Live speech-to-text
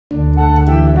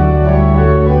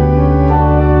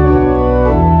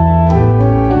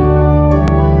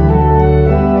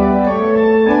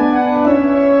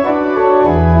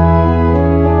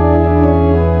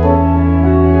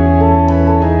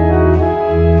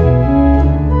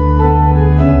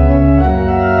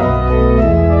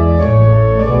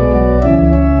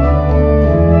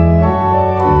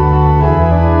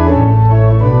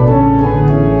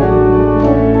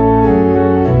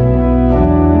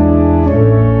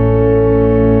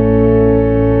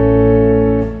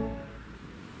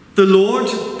The Lord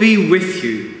be with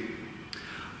you.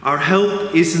 Our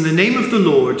help is in the name of the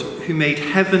Lord, who made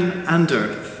heaven and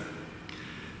earth.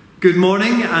 Good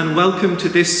morning and welcome to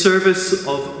this service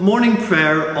of morning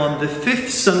prayer on the 5th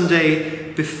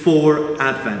Sunday before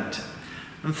Advent.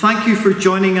 And thank you for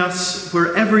joining us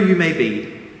wherever you may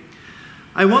be.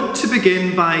 I want to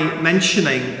begin by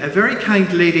mentioning a very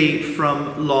kind lady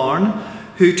from Larne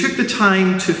who took the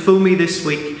time to phone me this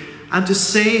week and to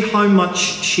say how much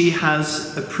she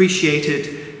has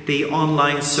appreciated the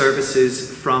online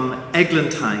services from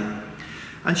Eglantine.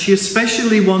 And she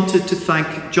especially wanted to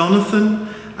thank Jonathan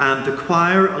and the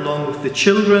choir, along with the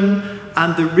children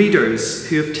and the readers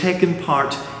who have taken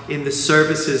part in the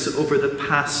services over the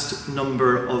past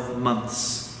number of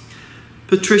months.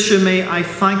 Patricia, may I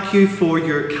thank you for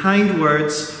your kind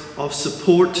words of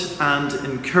support and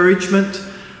encouragement,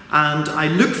 and I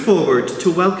look forward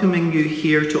to welcoming you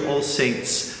here to All Saints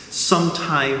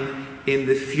sometime in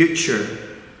the future.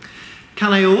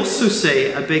 Can I also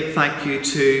say a big thank you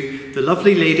to the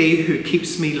lovely lady who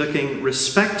keeps me looking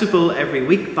respectable every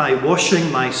week by washing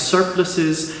my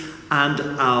surplices and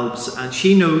albs, and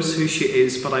she knows who she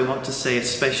is, but I want to say a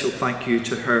special thank you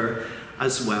to her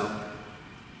as well.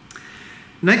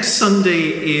 Next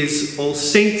Sunday is All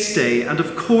Saints' Day, and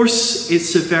of course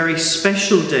it's a very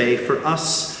special day for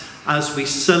us as we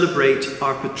celebrate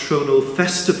our patronal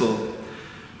festival.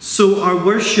 So our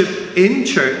worship in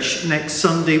church next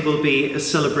Sunday will be a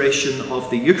celebration of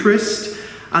the Eucharist,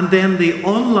 and then the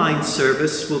online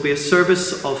service will be a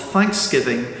service of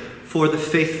thanksgiving for the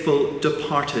faithful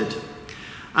departed.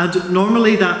 And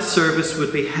normally that service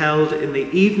would be held in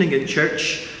the evening in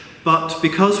church, but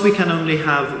because we can only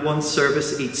have one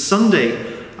service each Sunday,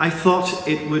 I thought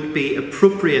it would be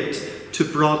appropriate to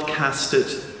broadcast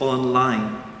it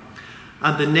online.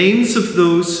 And the names of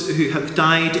those who have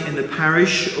died in the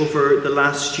parish over the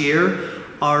last year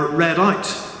are read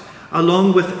out,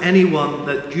 along with anyone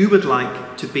that you would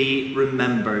like to be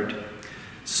remembered.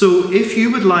 So if you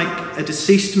would like a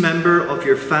deceased member of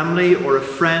your family or a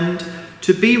friend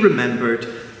to be remembered,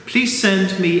 please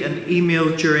send me an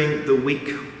email during the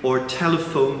week or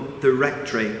telephone the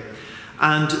rectory.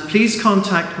 And please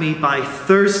contact me by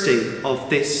Thursday of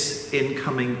this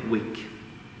incoming week.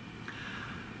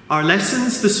 Our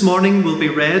lessons this morning will be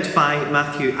read by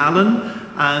Matthew Allen,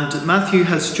 and Matthew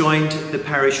has joined the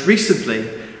parish recently,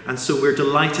 and so we're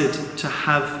delighted to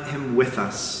have him with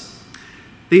us.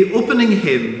 The opening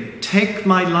hymn, "Take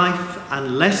My Life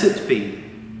and Let It Be."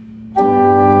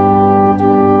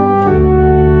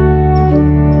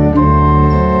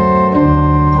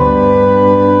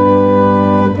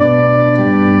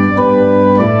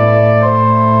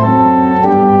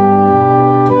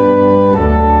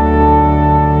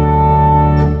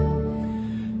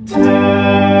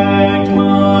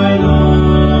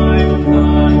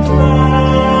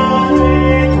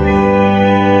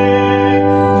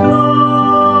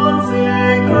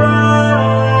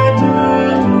 Consecrated,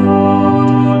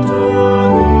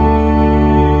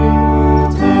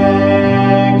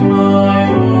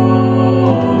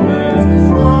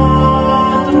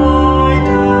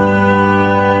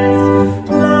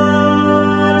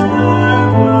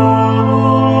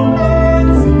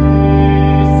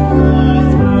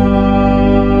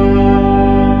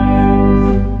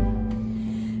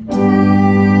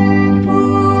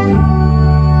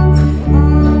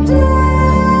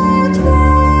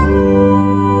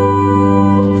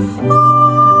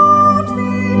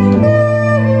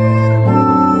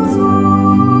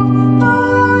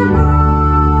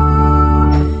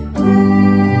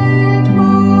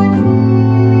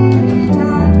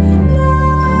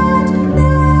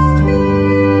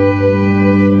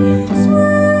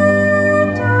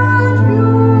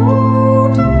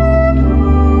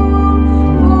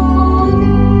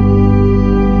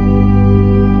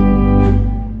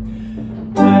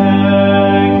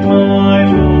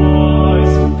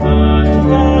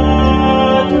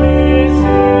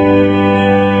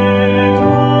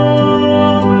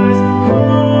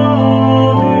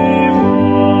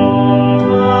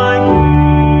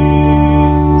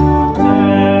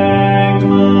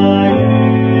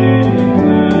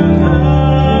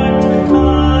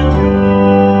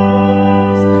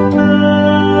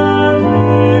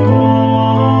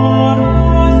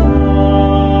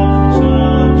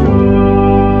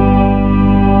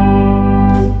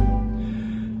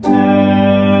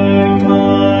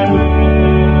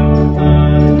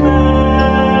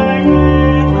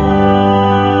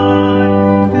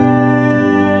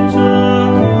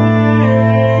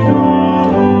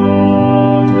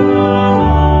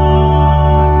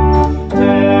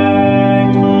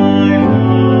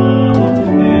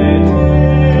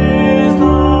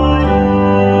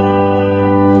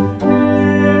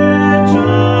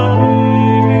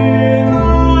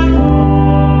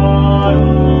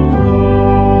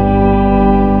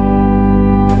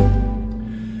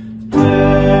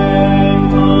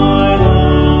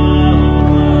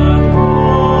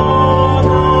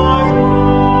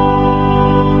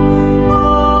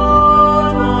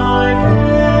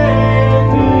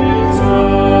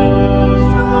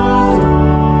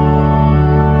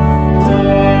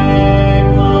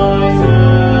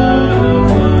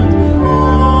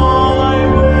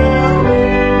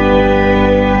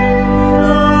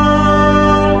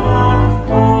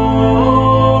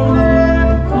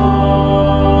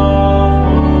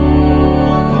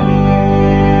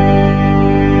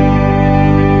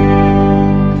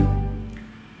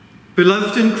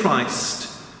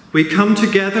 Christ, we come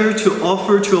together to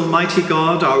offer to Almighty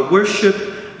God our worship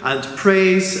and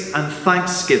praise and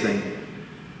thanksgiving,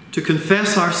 to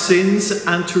confess our sins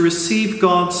and to receive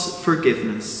God's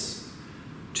forgiveness,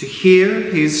 to hear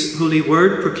his holy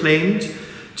word proclaimed,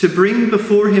 to bring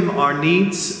before him our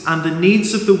needs and the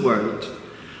needs of the world,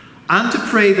 and to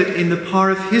pray that in the power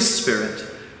of his Spirit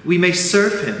we may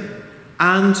serve him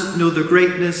and know the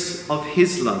greatness of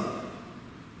his love.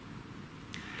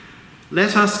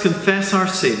 Let us confess our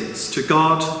sins to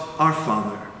God our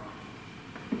Father.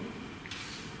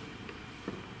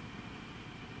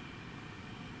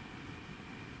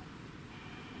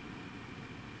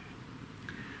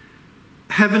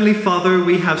 Heavenly Father,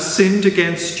 we have sinned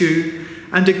against you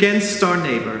and against our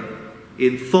neighbour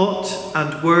in thought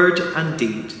and word and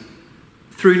deed,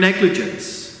 through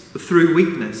negligence, through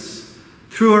weakness,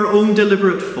 through our own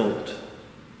deliberate fault,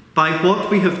 by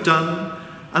what we have done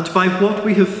and by what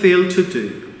we have failed to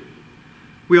do.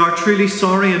 We are truly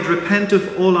sorry and repent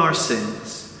of all our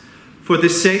sins. For the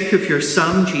sake of your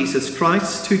Son, Jesus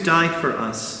Christ, who died for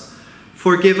us,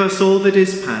 forgive us all that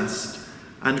is past,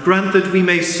 and grant that we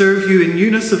may serve you in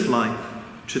newness of life,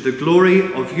 to the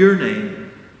glory of your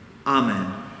name.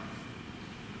 Amen.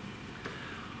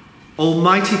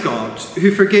 Almighty God,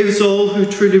 who forgives all who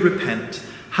truly repent,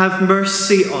 have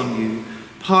mercy on you,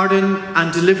 pardon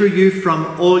and deliver you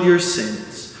from all your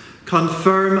sins,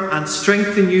 confirm and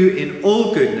strengthen you in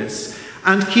all goodness,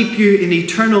 and keep you in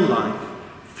eternal life,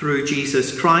 through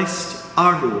Jesus Christ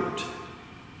our Lord.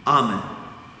 Amen.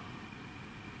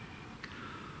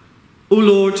 O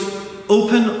Lord,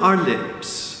 open our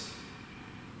lips.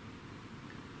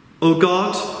 O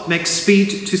God, make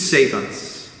speed to save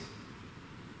us.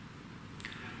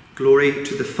 Glory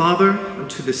to the Father, and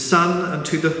to the Son, and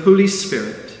to the Holy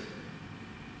Spirit.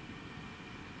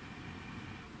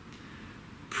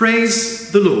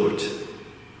 Praise the Lord.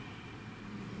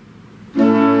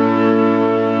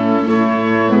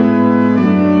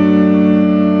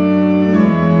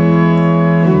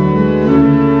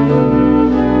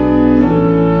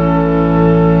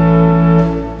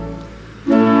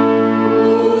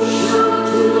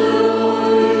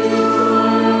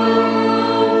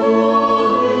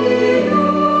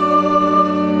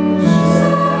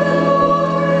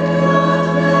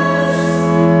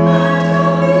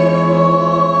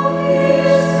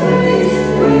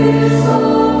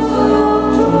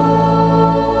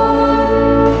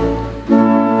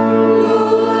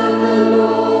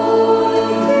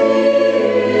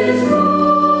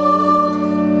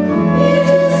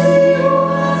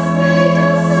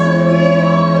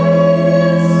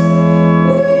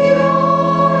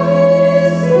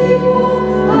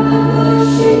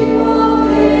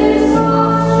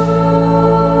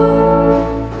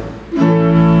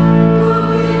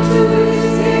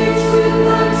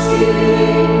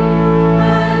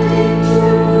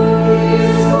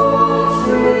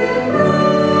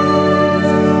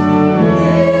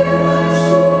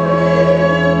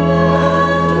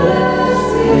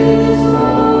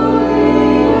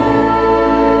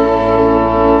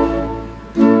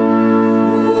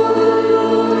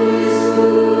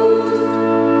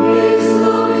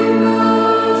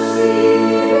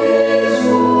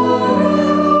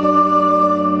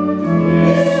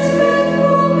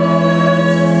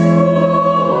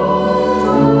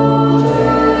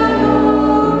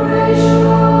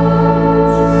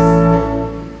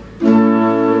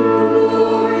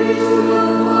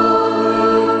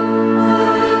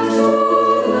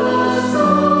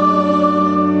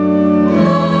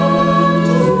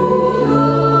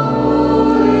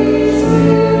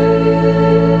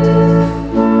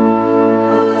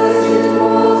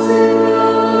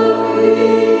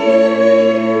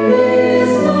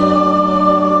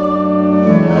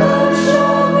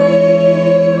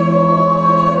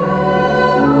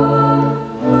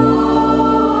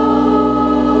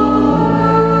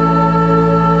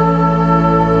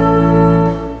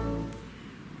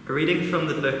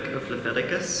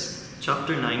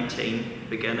 chapter 19,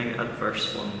 beginning at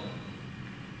verse 1.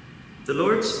 The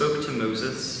Lord spoke to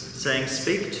Moses, saying,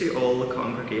 "Speak to all the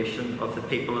congregation of the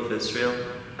people of Israel,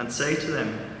 and say to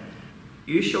them,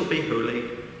 You shall be holy,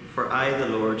 for I, the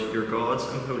Lord your God,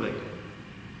 am holy.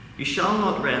 You shall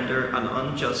not render an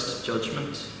unjust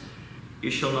judgment. You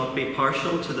shall not be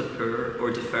partial to the poor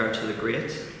or defer to the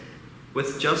great.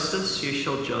 With justice you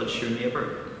shall judge your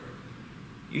neighbour.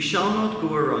 You shall not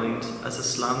go around as a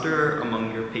slanderer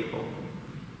among your people,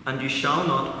 and you shall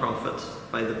not profit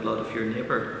by the blood of your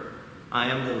neighbour. I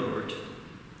am the Lord.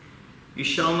 You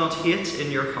shall not hate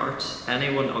in your heart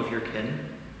anyone of your kin.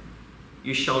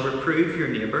 You shall reprove your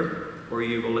neighbour, or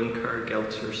you will incur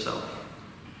guilt yourself.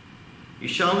 You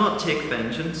shall not take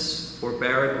vengeance or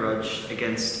bear a grudge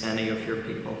against any of your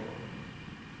people,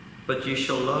 but you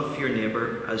shall love your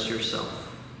neighbour as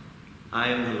yourself. I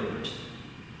am the Lord.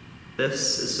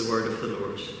 This is the word of the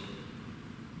Lord.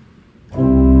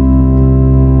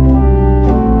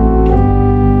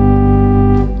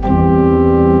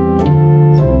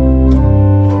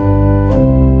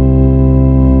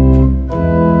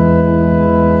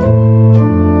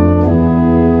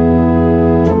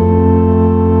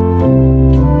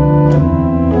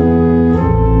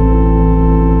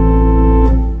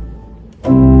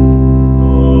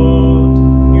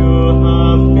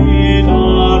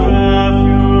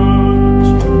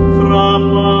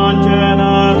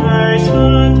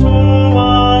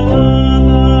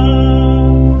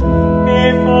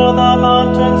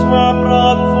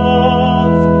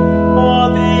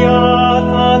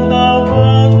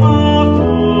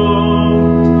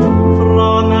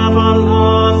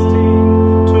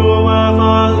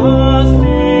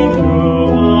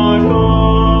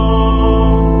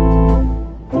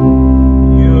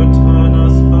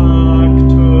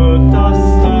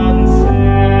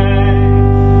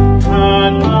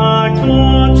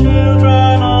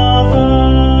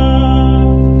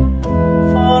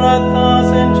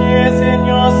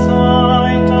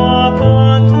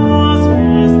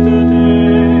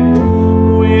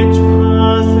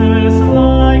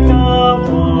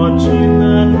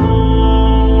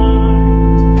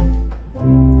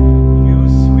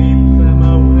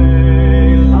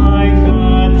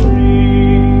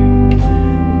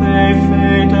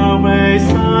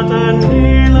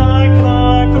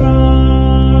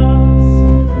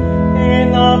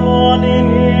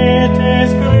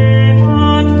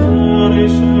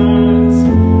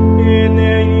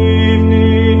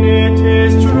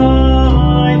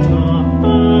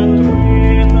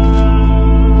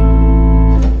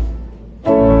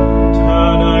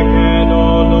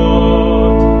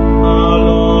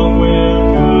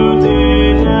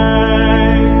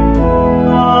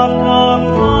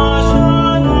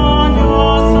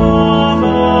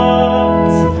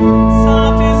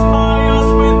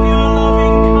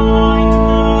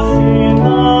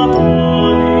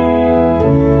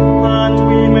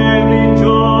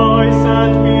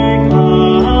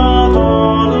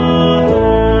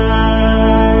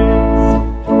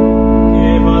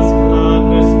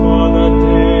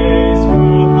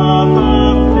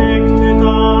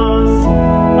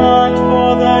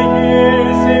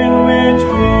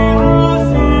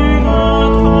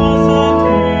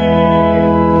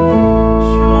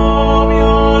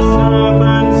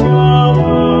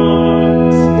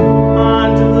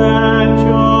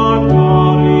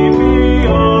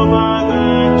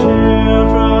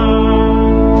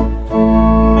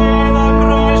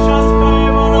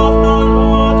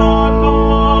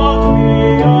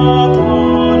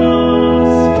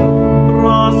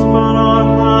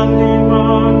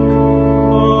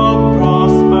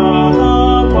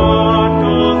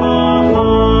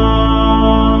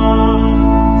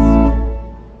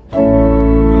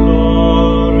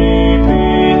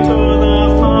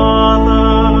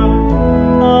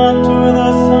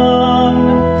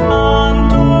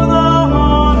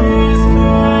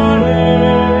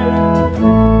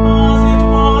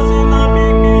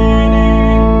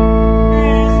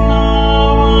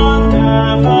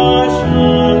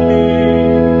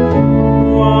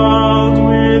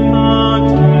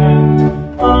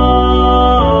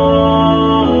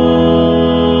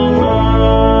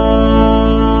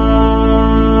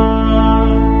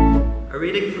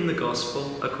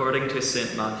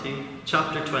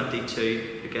 chapter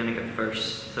 22, beginning at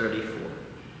verse 34.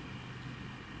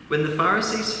 When the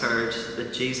Pharisees heard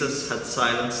that Jesus had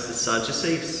silenced the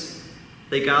Sadducees,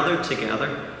 they gathered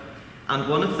together, and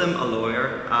one of them, a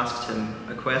lawyer, asked him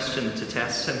a question to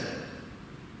test him.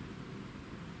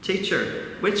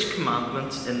 "Teacher, which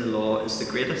commandment in the law is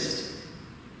the greatest?"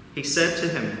 He said to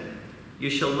him, "You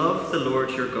shall love the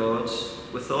Lord your God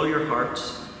with all your heart,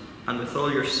 and with all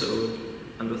your soul,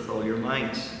 and with all your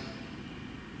mind.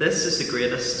 This is the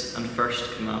greatest and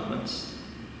first commandment,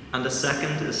 and a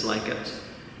second is like it.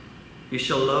 You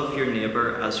shall love your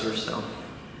neighbour as yourself.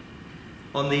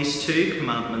 On these two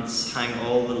commandments hang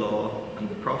all the law and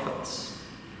the prophets."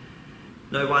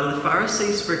 Now, while the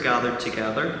Pharisees were gathered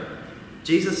together,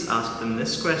 Jesus asked them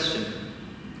this question: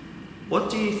 "What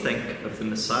do you think of the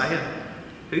Messiah?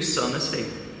 Whose son is he?"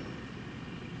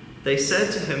 They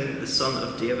said to him, "The son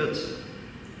of David."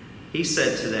 He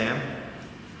said to them,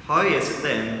 "How is it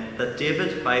then that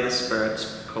David by the Spirit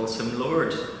calls him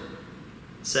Lord,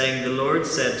 saying, 'The Lord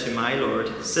said to my Lord,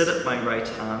 sit at my right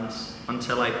hand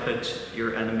until I put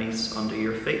your enemies under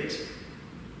your feet'?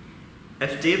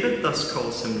 If David thus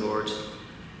calls him Lord,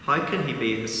 How can he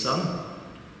be his son?"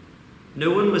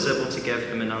 No one was able to give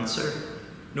him an answer,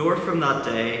 nor from that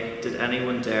day did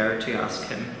anyone dare to ask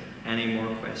him any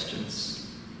more questions.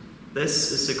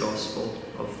 This is the gospel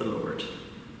of the Lord.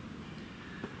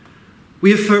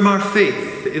 We affirm our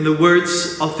faith in the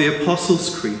words of the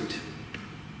Apostles' Creed.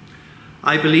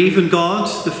 I believe in God,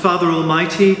 the Father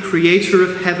Almighty, creator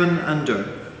of heaven and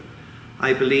earth.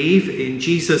 I believe in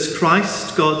Jesus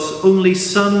Christ, God's only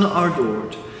Son, our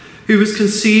Lord, who was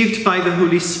conceived by the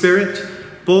Holy Spirit,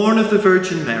 born of the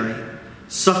Virgin Mary,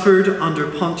 suffered under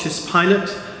Pontius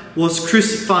Pilate, was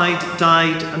crucified,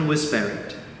 died, and was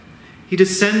buried. He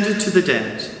descended to the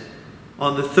dead.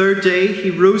 On the third day he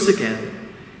rose again.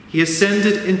 He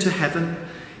ascended into heaven.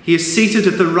 He is seated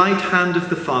at the right hand of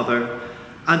the Father,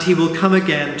 and he will come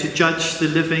again to judge the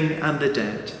living and the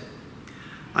dead.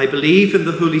 I believe in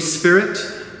the Holy Spirit,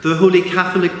 the Holy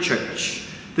Catholic Church,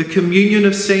 the communion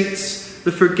of saints,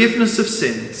 the forgiveness of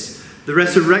sins, the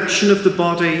resurrection of the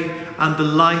body, and the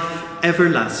life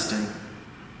everlasting.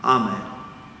 Amen.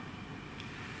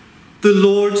 The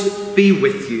Lord be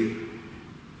with you.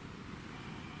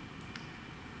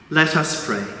 Let us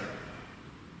pray.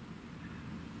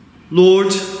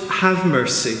 Lord, have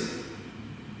mercy.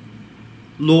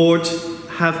 Lord,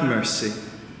 have mercy.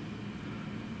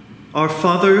 Our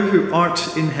Father, who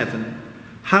art in heaven,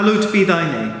 hallowed be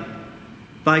thy name.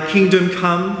 Thy kingdom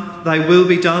come, thy will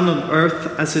be done on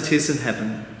earth as it is in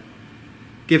heaven.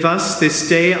 Give us this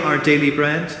day our daily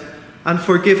bread, and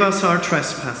forgive us our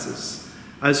trespasses,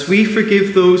 as we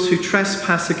forgive those who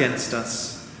trespass against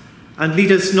us. And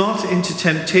lead us not into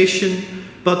temptation,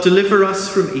 but deliver us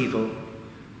from evil.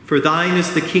 For thine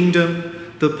is the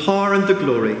kingdom, the power and the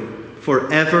glory,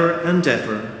 for ever and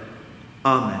ever.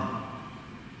 Amen.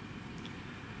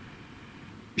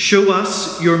 Show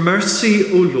us your mercy,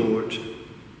 O Lord.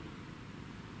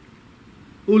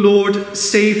 O Lord,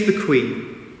 save the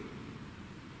Queen.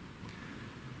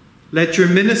 Let your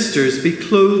ministers be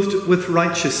clothed with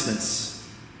righteousness.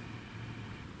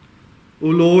 O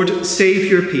Lord, save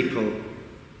your people.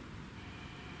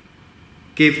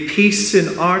 Give peace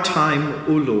in our time,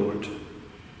 O Lord.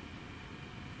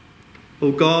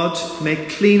 O God, make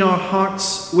clean our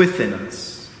hearts within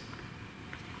us.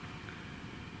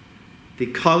 The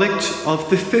Collect of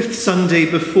the fifth Sunday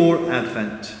before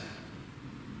Advent.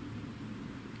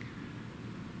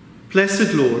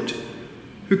 Blessed Lord,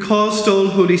 who caused all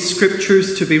holy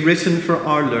scriptures to be written for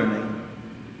our learning,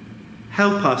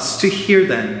 help us to hear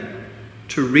them,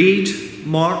 to read,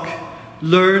 mark,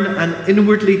 learn, and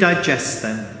inwardly digest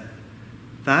them,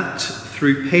 that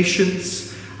through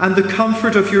patience and the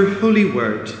comfort of your holy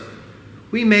word,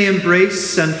 we may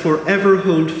embrace and forever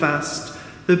hold fast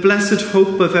the blessed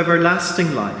hope of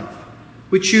everlasting life,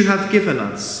 which you have given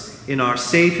us in our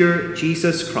Saviour,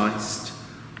 Jesus Christ.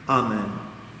 Amen.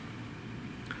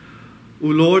 O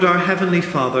Lord, our heavenly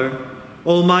Father,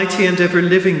 almighty and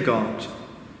ever-living God,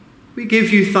 we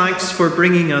give you thanks for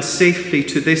bringing us safely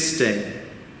to this day.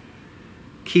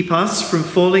 Keep us from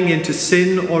falling into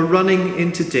sin or running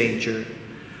into danger,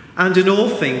 and in all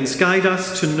things guide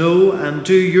us to know and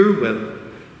do your will,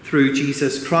 through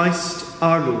Jesus Christ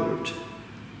our Lord.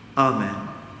 Amen.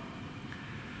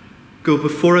 Go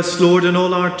before us, Lord, in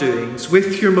all our doings,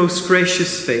 with your most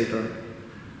gracious favour,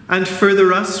 and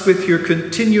further us with your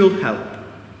continual help,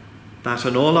 that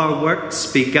in all our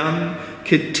works begun,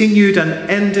 continued, and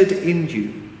ended in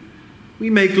you, we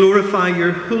may glorify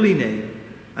your holy name,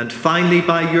 and finally,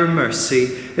 by your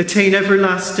mercy, attain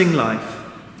everlasting life,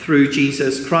 through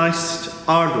Jesus Christ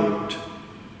our Lord.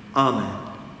 Amen.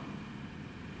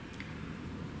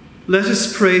 Let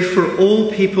us pray for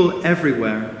all people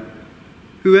everywhere,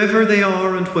 whoever they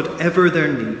are and whatever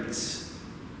their needs.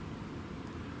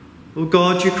 O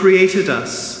God, you created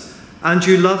us, and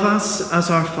you love us as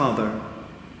our Father.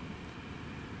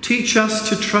 Teach us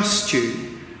to trust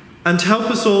you, and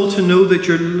help us all to know that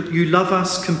you love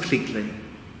us completely.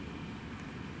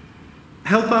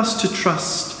 Help us to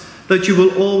trust that you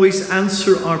will always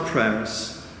answer our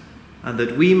prayers, and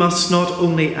that we must not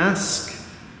only ask,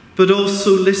 but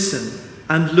also listen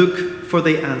and look for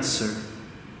the answer.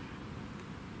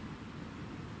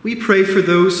 We pray for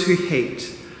those who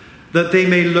hate, that they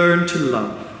may learn to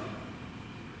love.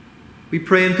 We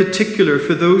pray in particular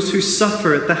for those who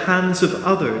suffer at the hands of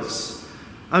others,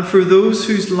 and for those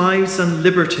whose lives and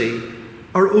liberty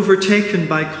are overtaken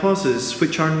by causes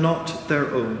which are not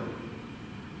their own.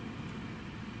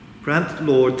 Grant,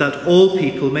 Lord, that all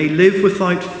people may live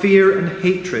without fear and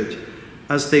hatred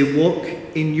as they walk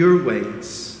in your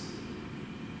ways.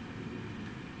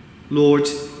 Lord,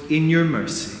 in your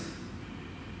mercy.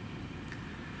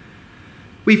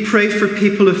 We pray for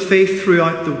people of faith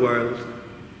throughout the world,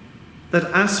 that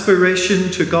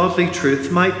aspiration to godly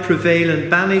truth might prevail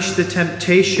and banish the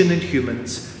temptation in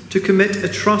humans to commit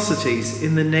atrocities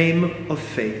in the name of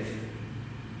faith.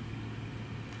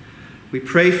 We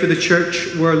pray for the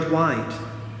Church worldwide,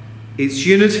 its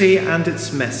unity and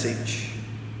its message.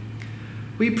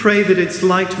 We pray that its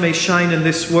light may shine in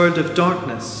this world of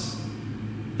darkness,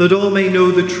 that all may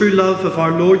know the true love of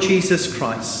our Lord Jesus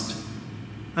Christ,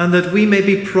 and that we may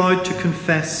be proud to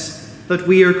confess that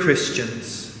we are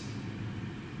Christians.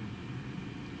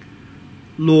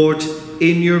 Lord,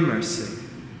 in your mercy.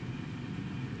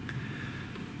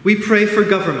 We pray for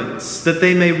governments, that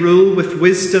they may rule with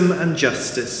wisdom and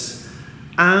justice,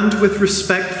 and with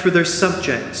respect for their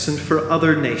subjects and for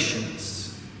other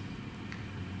nations.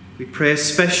 We pray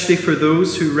especially for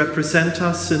those who represent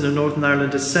us in the Northern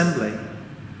Ireland Assembly.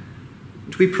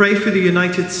 And we pray for the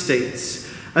United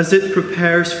States as it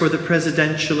prepares for the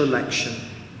presidential election,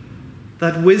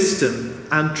 that wisdom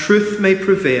and truth may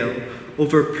prevail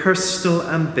over personal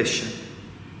ambition.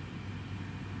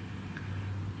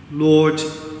 Lord,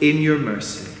 in your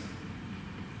mercy.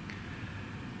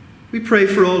 We pray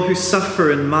for all who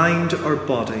suffer in mind or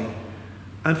body,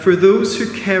 and for those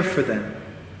who care for them.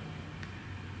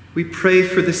 We pray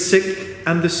for the sick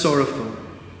and the sorrowful,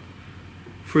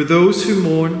 for those who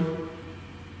mourn,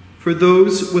 for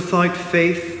those without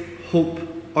faith, hope,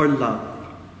 or love.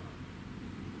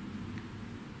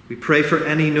 We pray for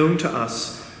any known to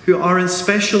us who are in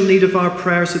special need of our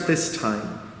prayers at this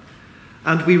time,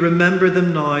 and we remember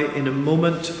them now in a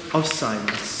moment of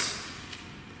silence.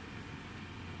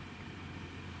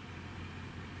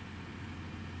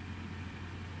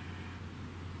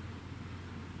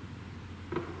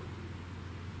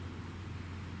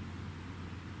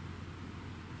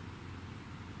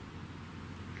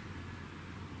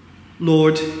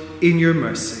 Lord, in your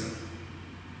mercy.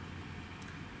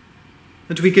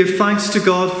 And we give thanks to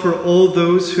God for all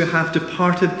those who have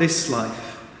departed this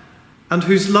life, and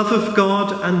whose love of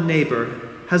God and neighbour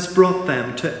has brought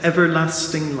them to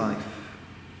everlasting life.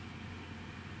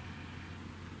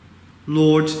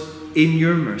 Lord, in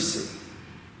your mercy.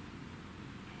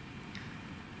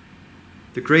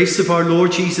 The grace of our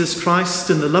Lord Jesus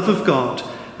Christ and the love of God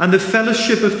and the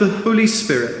fellowship of the Holy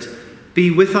Spirit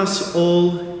be with us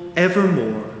all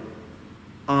evermore.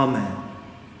 Amen.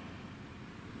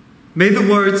 May the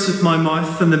words of my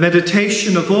mouth and the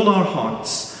meditation of all our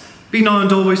hearts be now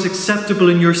and always acceptable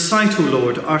in your sight, O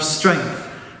Lord, our strength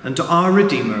and our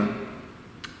Redeemer.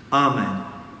 Amen.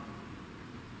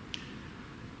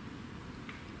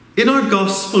 In our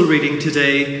Gospel reading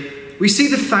today, we see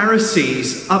the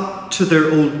Pharisees up to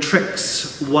their old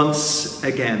tricks once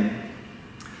again.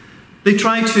 They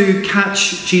try to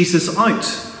catch Jesus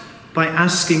out by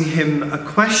asking him a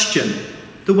question,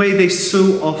 the way they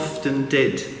so often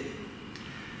did.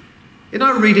 In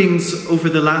our readings over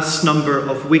the last number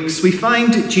of weeks, we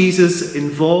find Jesus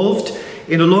involved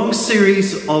in a long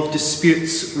series of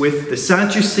disputes with the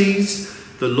Sadducees,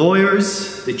 the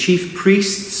lawyers, the chief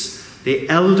priests, the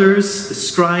elders, the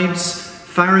scribes,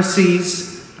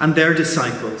 Pharisees, and their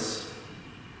disciples.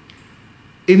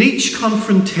 In each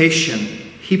confrontation,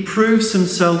 he proves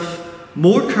himself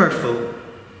more careful,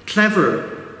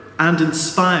 clever, and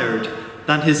inspired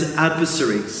than his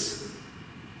adversaries.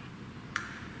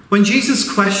 When Jesus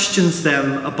questions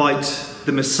them about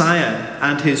the Messiah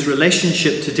and his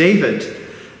relationship to David,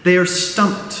 they are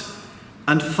stumped,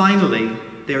 and finally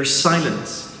they are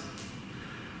silenced.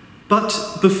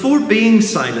 But before being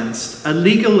silenced, a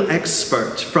legal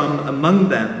expert from among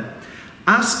them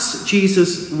asks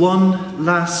Jesus one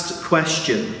last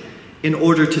question in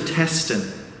order to test him.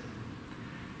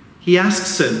 He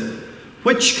asks him,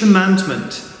 which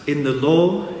commandment in the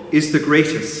law is the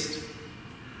greatest?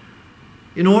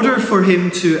 In order for him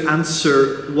to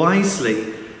answer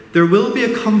wisely, there will be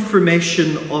a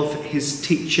confirmation of his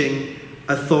teaching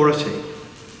authority.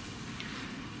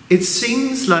 It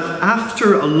seems that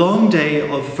after a long day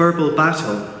of verbal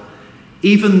battle,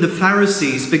 even the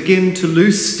Pharisees begin to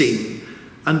lose steam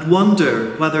and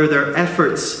wonder whether their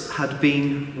efforts had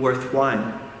been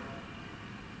worthwhile.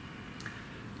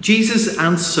 Jesus'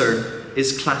 answer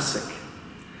is classic.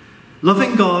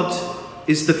 Loving God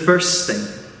is the first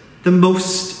thing, the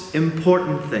most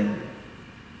important thing.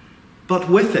 But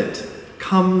with it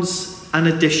comes an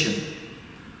addition.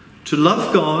 To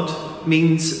love God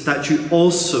means that you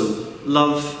also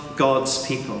love God's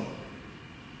people.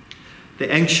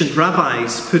 The ancient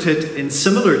rabbis put it in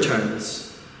similar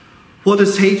terms. What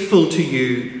is hateful to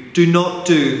you, do not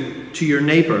do to your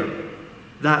neighbour.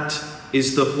 That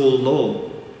is the whole law.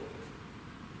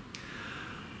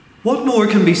 What more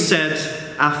can be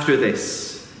said after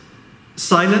this?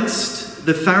 Silenced,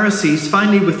 the Pharisees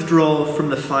finally withdraw from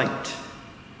the fight.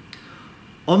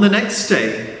 On the next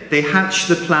day, they hatch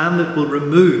the plan that will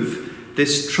remove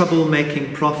this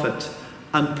trouble-making prophet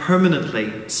and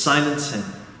permanently silence him.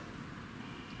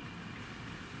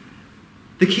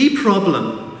 The key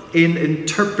problem in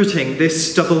interpreting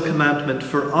this double commandment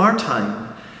for our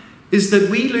time is that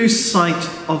we lose sight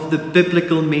of the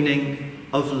biblical meaning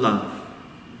of love.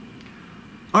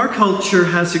 Our culture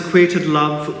has equated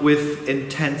love with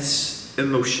intense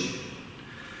emotion.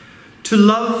 To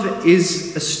love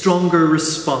is a stronger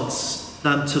response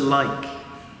than to like,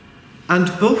 and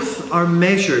both are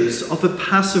measures of a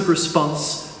passive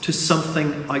response to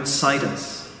something outside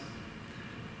us.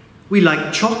 We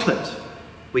like chocolate.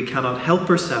 We cannot help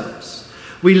ourselves.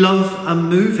 We love a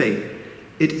movie.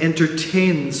 It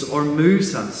entertains or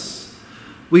moves us.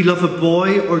 We love a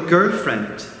boy or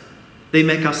girlfriend. They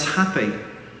make us happy.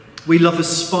 We love a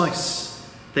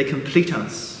spouse. They complete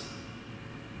us.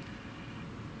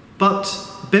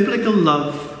 But biblical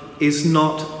love is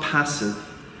not passive,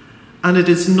 and it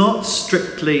is not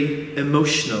strictly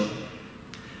emotional.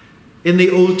 In the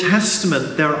Old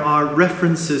Testament, there are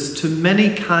references to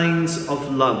many kinds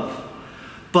of love,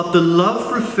 but the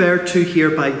love referred to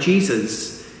here by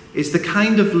Jesus is the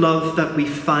kind of love that we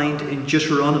find in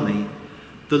Deuteronomy,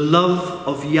 the love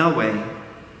of Yahweh,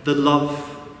 the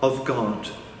love of God.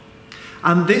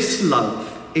 And this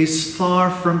love is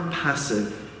far from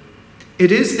passive.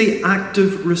 It is the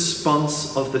active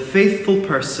response of the faithful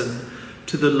person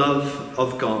to the love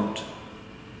of God.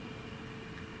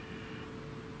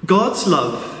 God's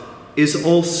love is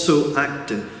also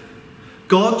active.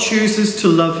 God chooses to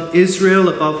love Israel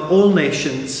above all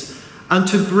nations and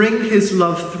to bring his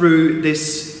love through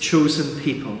this chosen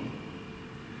people.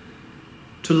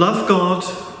 To love God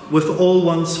with all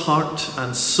one's heart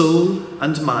and soul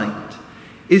and mind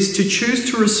is to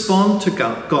choose to respond to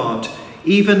God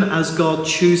even as God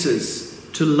chooses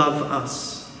to love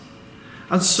us.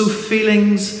 And so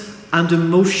feelings and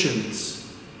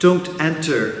emotions don't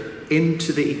enter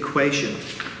into the equation.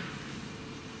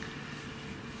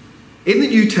 In the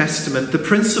New Testament, the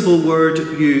principal word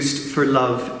used for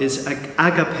love is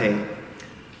agape.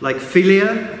 Like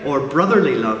philia or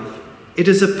brotherly love, it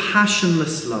is a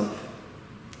passionless love.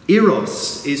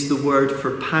 Eros is the word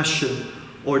for passion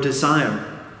or desire.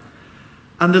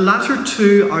 And the latter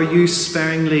two are used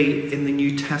sparingly in the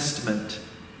New Testament.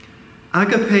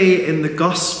 Agape in the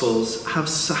Gospels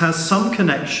has some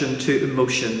connection to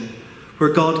emotion,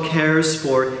 where God cares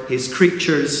for his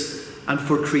creatures and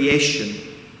for creation.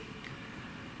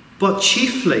 But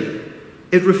chiefly,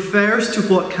 it refers to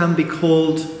what can be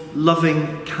called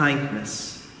loving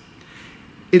kindness.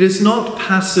 It is not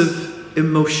passive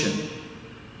emotion,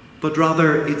 but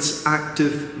rather it's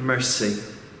active mercy.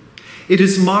 It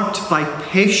is marked by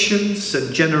patience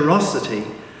and generosity,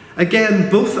 again,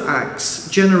 both acts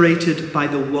generated by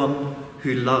the one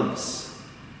who loves.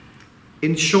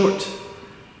 In short,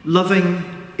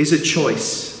 loving is a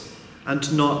choice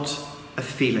and not a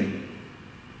feeling.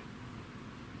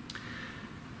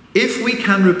 If we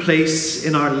can replace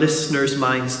in our listeners'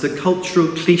 minds the cultural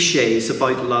cliches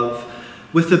about love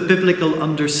with a biblical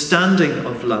understanding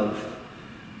of love,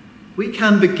 we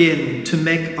can begin to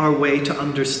make our way to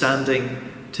understanding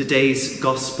today's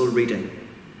gospel reading.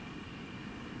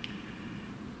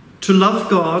 To love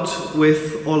God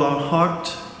with all our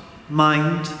heart,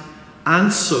 mind,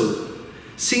 and soul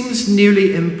seems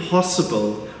nearly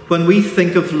impossible when we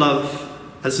think of love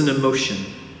as an emotion.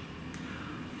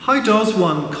 How does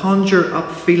one conjure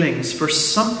up feelings for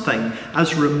something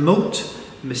as remote,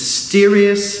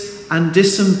 mysterious, and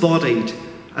disembodied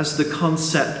as the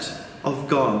concept of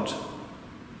God?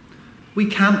 We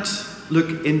can't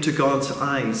look into God's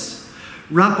eyes,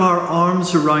 wrap our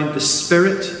arms around the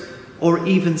Spirit, or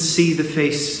even see the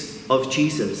face of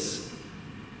Jesus.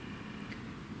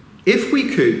 If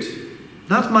we could,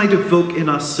 that might evoke in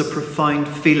us a profound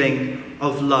feeling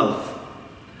of love.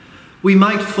 We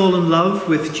might fall in love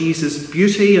with Jesus'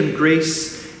 beauty and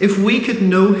grace if we could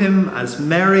know him as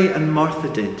Mary and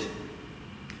Martha did.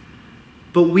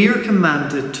 But we are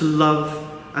commanded to love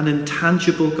an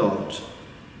intangible God.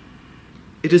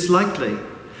 It is likely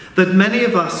that many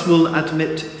of us will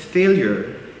admit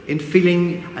failure in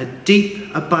feeling a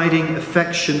deep, abiding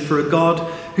affection for a God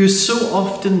who is so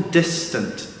often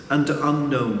distant and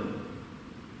unknown.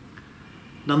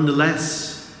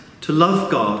 Nonetheless, to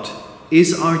love God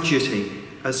is our duty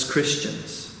as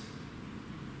Christians.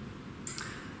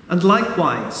 And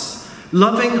likewise,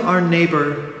 loving our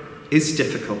neighbour is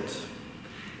difficult.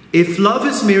 If love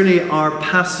is merely our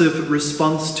passive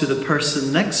response to the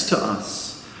person next to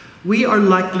us, we are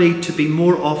likely to be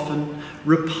more often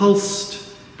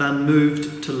repulsed than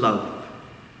moved to love.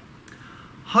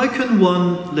 How can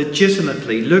one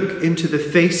legitimately look into the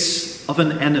face of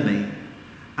an enemy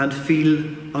and feel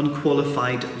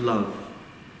unqualified love?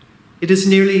 It is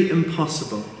nearly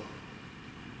impossible.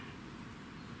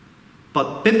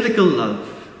 But biblical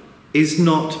love is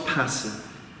not passive.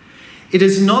 It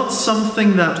is not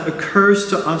something that occurs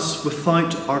to us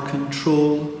without our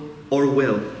control or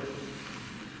will.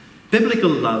 Biblical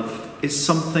love is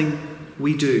something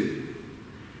we do.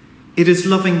 It is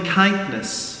loving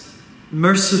kindness,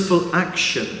 merciful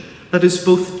action that is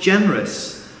both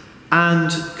generous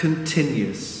and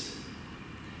continuous.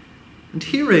 And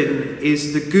herein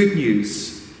is the good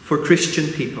news for Christian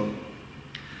people.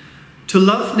 To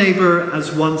love neighbour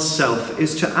as oneself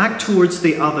is to act towards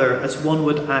the other as one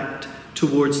would act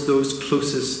towards those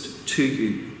closest to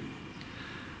you.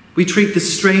 We treat the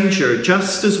stranger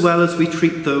just as well as we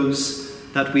treat those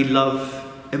that we love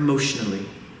emotionally.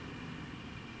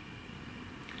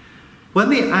 When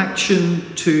the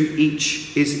action to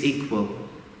each is equal,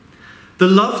 the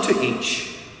love to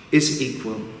each is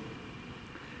equal.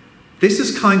 This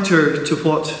is counter to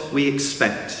what we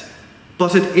expect,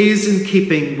 but it is in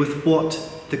keeping with what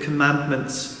the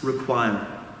commandments require.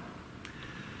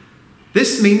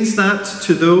 This means that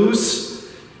to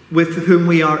those with whom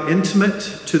we are intimate,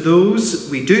 to those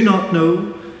we do not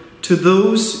know, to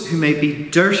those who may be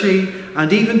dirty,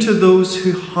 and even to those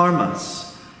who harm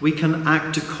us, we can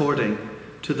act according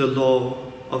to the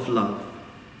law of love.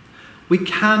 We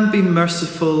can be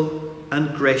merciful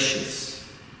and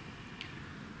gracious.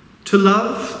 To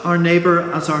love our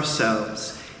neighbour as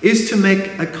ourselves is to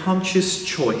make a conscious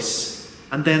choice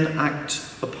and then act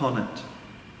upon it.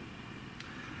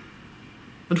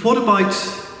 And what about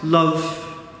love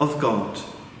of God?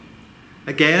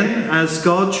 Again, as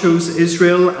God chose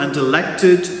Israel and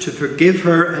elected to forgive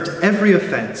her at every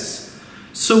offence,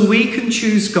 so we can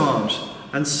choose God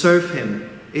and serve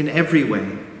him in every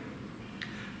way.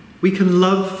 We can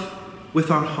love with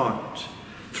our heart,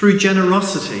 through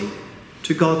generosity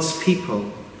to God's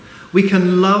people. We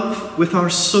can love with our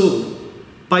soul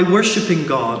by worshipping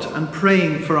God and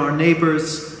praying for our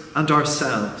neighbours and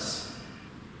ourselves.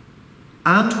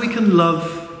 And we can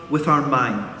love with our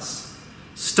minds,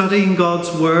 studying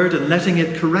God's word and letting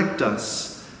it correct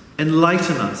us,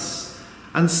 enlighten us,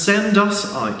 and send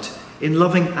us out in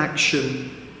loving action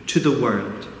to the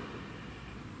world.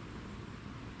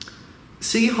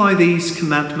 See how these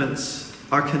commandments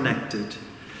are connected.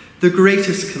 The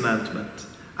greatest commandment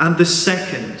and the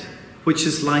second, which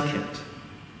is like it.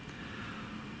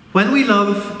 When we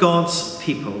love God's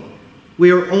people, we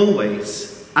are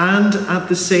always and at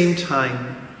the same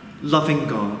time loving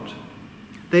God.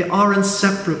 They are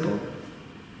inseparable.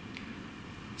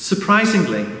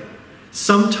 Surprisingly,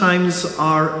 sometimes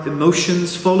our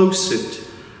emotions follow suit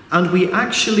and we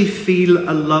actually feel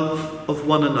a love of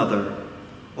one another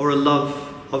or a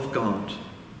love of God.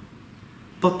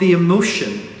 But the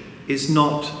emotion is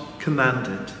not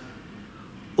commanded.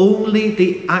 Only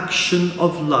the action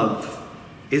of love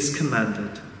is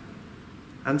commanded.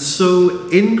 And so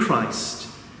in Christ,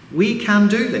 we can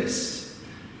do this,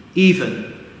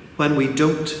 even when we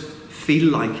don't feel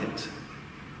like it.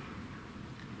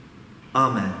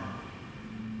 Amen.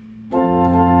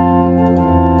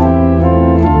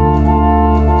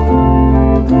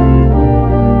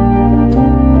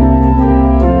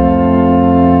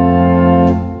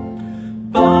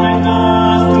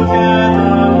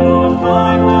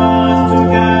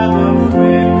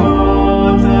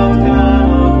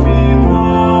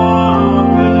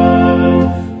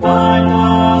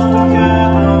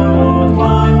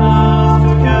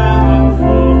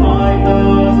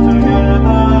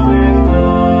 Together with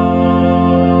love.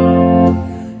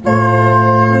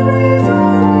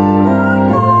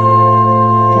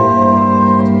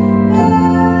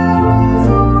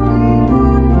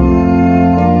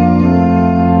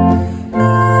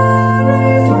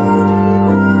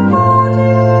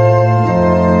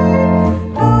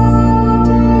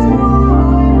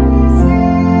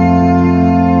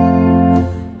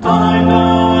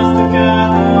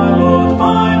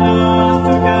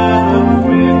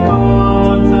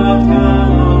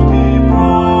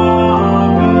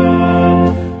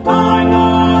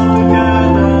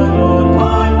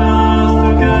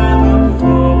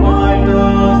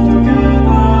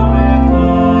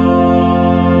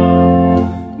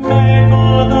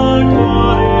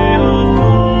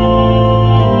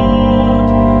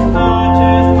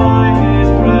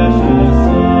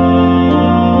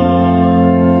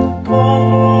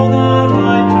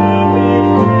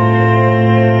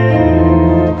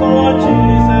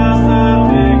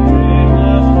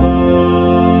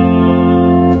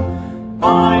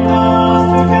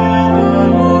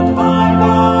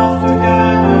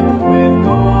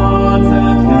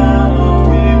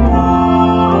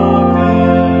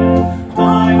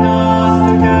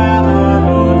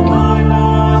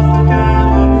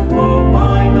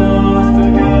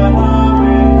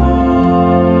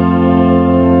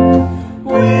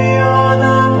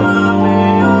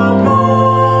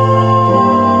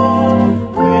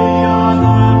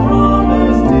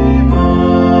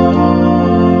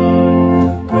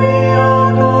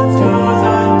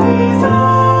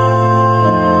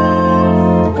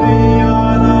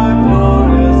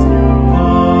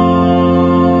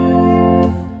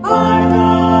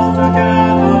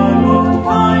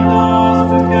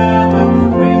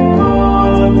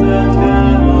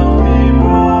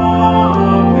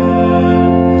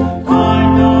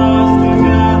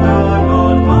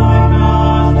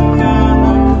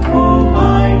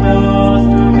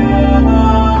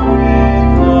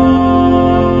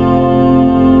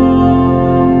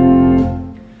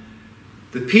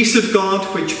 peace of God,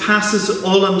 which passes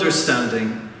all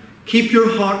understanding, keep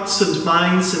your hearts and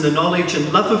minds in the knowledge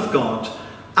and love of God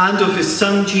and of his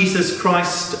Son, Jesus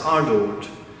Christ, our Lord.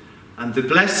 And the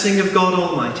blessing of God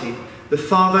Almighty, the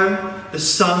Father, the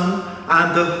Son,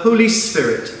 and the Holy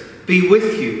Spirit be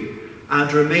with you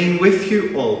and remain with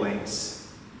you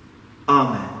always.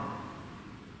 Amen.